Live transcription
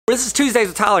This is Tuesdays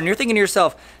with Tyler, and you're thinking to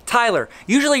yourself, Tyler,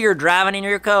 usually you're driving in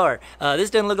your car. This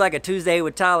doesn't look like a Tuesday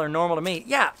with Tyler normal to me.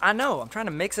 Yeah, I know, I'm trying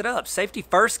to mix it up. Safety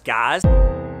first, guys.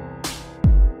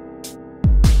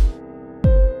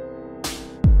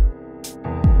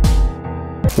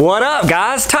 What up,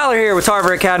 guys? Tyler here with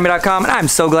TarverAcademy.com, and I'm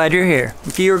so glad you're here.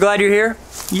 If you're glad you're here,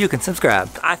 you can subscribe.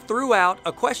 I threw out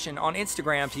a question on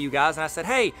Instagram to you guys, and I said,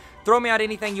 hey, throw me out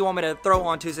anything you want me to throw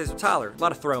on Tuesdays with Tyler. A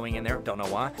lot of throwing in there, don't know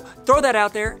why. Throw that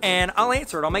out there, and I'll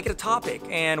answer it. I'll make it a topic,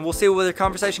 and we'll see where the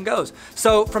conversation goes.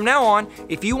 So from now on,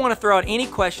 if you want to throw out any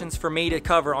questions for me to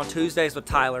cover on Tuesdays with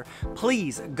Tyler,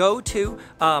 please go to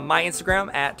my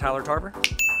Instagram at Tyler Tarver.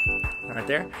 Right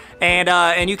there,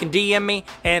 and you can DM me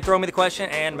and throw me the question,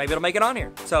 and maybe it'll make it on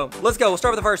here. So let's go. We'll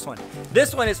start with the first one.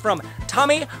 This one is from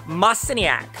Tommy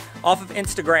Masiniak off of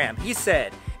Instagram. He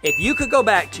said, if you could go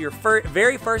back to your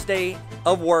very first day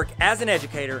of work as an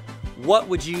educator, what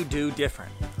would you do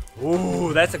different?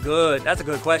 Ooh, that's a good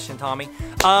question, Tommy.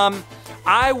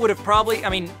 I would have probably,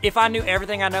 if I knew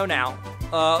everything I know now,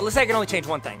 let's say I can only change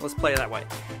one thing. Let's play it that way.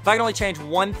 If I can only change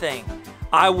one thing,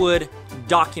 I would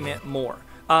document more.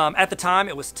 At the time,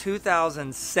 it was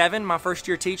 2007, my first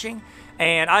year teaching,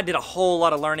 and I did a whole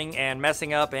lot of learning and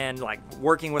messing up and like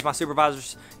working with my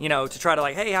supervisors, you know, to try to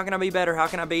like, hey, how can I be better? How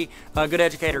can I be a good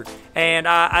educator? And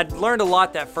I learned a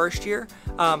lot that first year,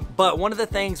 but one of the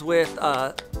things with,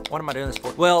 what am I doing this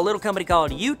for? Well, a little company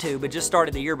called YouTube, it just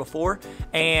started the year before,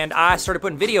 and I started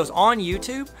putting videos on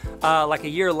YouTube like a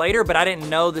year later, but I didn't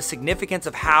know the significance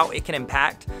of how it can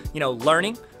impact, you know,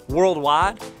 learning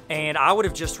worldwide, and I would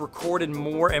have just recorded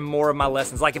more and more of my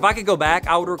lessons. Like if I could go back,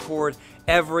 I would record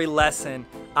every lesson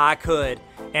I could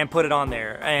and put it on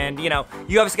there. And you know,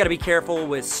 you obviously got to be careful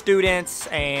with students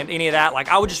and any of that. Like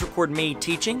I would just record me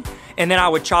teaching, and then I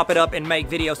would chop it up and make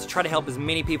videos to try to help as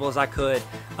many people as I could,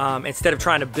 instead of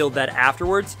trying to build that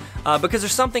afterwards, because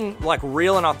there's something like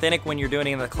real and authentic when you're doing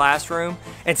it in the classroom.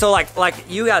 And so like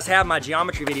you guys have my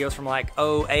geometry videos from like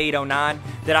 08, 09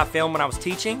 that I filmed when I was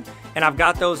teaching, and I've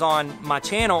got those on my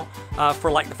channel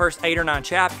for like the first 8 or 9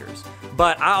 chapters.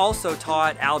 But I also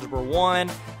taught Algebra 1,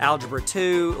 Algebra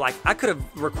 2, like I could have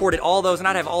recorded all those, and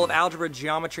I'd have all of Algebra,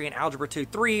 Geometry, and Algebra 2,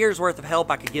 3 years worth of help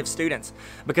I could give students,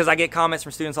 because I get comments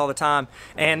from students all the time,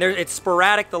 and it's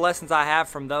sporadic the lessons I have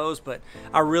from those, but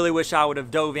I really wish I would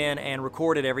have dove in and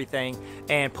recorded everything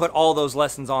and put all those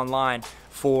lessons online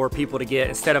for people to get,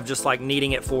 instead of just like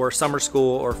needing it for summer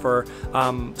school or for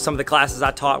some of the classes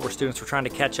I taught where students were trying to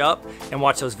catch up and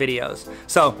watch those videos.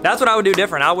 So that's what I would do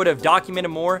different. I would have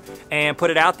documented more and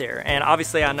put it out there. And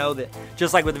obviously I know that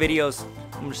just like with the videos,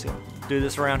 I'm just gonna do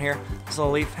this around here. This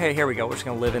little leaf, hey, here we go. We're just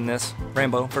gonna live in this.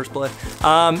 Rambo, First Blood.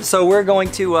 So we're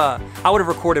going to, I would have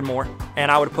recorded more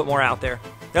and I would have put more out there.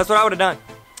 That's what I would have done.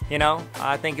 You know,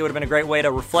 I think it would have been a great way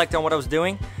to reflect on what I was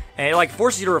doing. And it like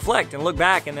forces you to reflect and look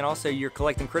back, and then also you're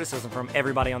collecting criticism from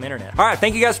everybody on the internet. All right,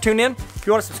 thank you guys for tuning in. If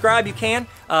you want to subscribe, you can.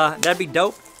 That'd be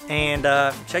dope. And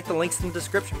check the links in the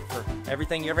description for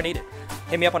everything you ever needed.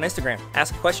 Hit me up on Instagram.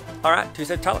 Ask a question. All right,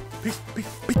 Tuesday with Tyler. Peace,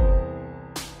 peace, peace.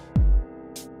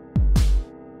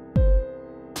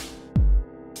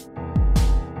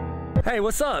 Hey,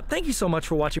 what's up? Thank you so much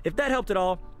for watching. If that helped at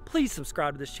all, please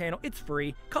subscribe to this channel. It's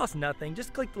free, costs nothing.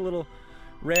 Just click the little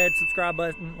red subscribe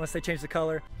button unless they change the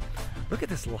color. Look at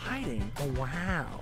this lighting. Oh, wow.